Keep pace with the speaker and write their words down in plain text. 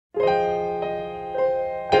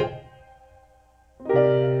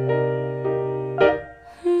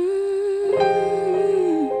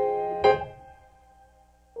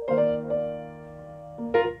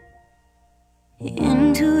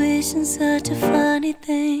such a funny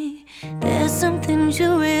thing. There's some things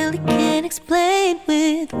you really can't explain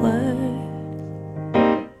with words.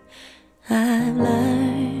 I've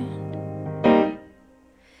learned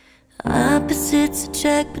opposites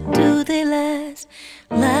attract, but do they last?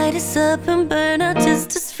 Light us up and burn out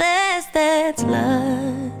just as fast. That's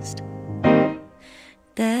lust,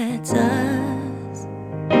 that's us.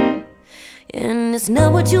 And it's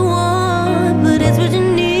not what you want, but it's what you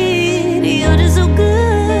need. You're just so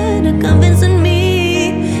good at convincing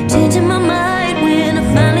me, changing my mind when I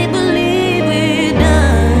finally believe we're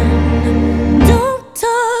done. Don't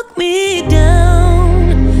talk me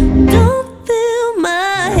down, don't fill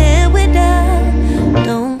my head with doubt.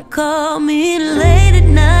 Don't call me late at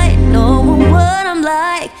night, knowing what I'm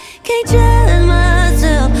like. Can't judge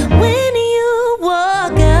myself when you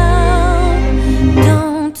walk out.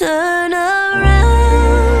 Don't turn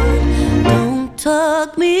around, don't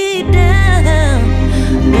talk me down,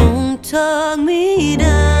 don't talk me down.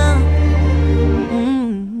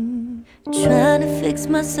 Trying to fix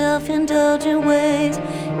my self-indulgent ways.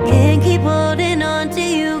 Can't keep holding on to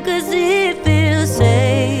you cause it feels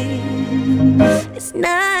safe. It's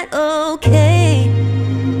not okay,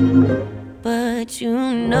 but you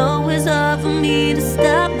know it's hard for me to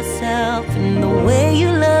stop myself. And the way you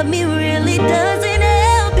love me really doesn't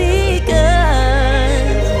help, because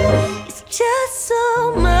it's just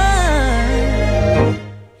so much.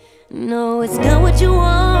 No, it's not what you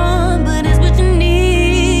want, but it's what you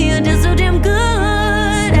need. You're just so damn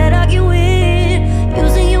good at arguing,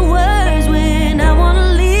 using your words when I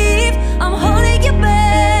wanna leave. I'm holding you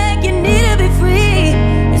back, you need to be free.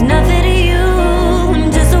 It's not fair to you,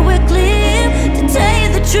 and just so we're clear, to tell you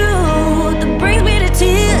the truth, that brings me to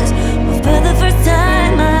tears. But for the first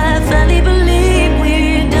time I finally believe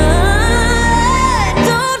we're done.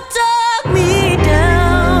 Don't talk me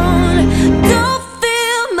down, don't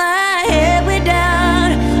fill my head with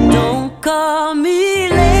doubt. Don't call me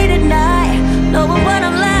late at night, knowing what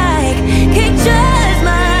I'm like. Can't trust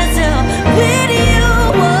myself when you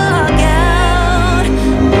walk out.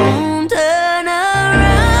 Don't turn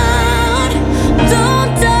around,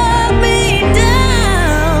 don't talk me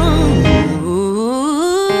down.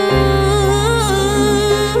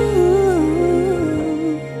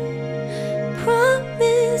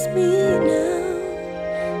 Promise me now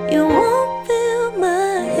you won't fill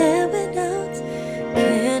my head with doubts.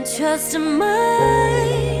 Can't trust myself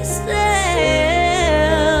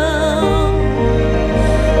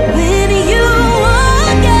when you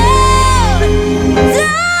walk out.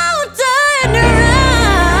 Don't turn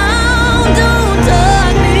around, don't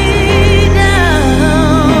talk me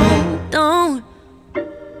down.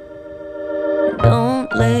 Don't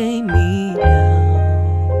lay me down.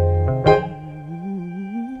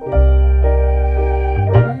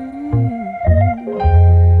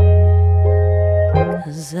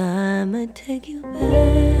 'Cause I might take you back.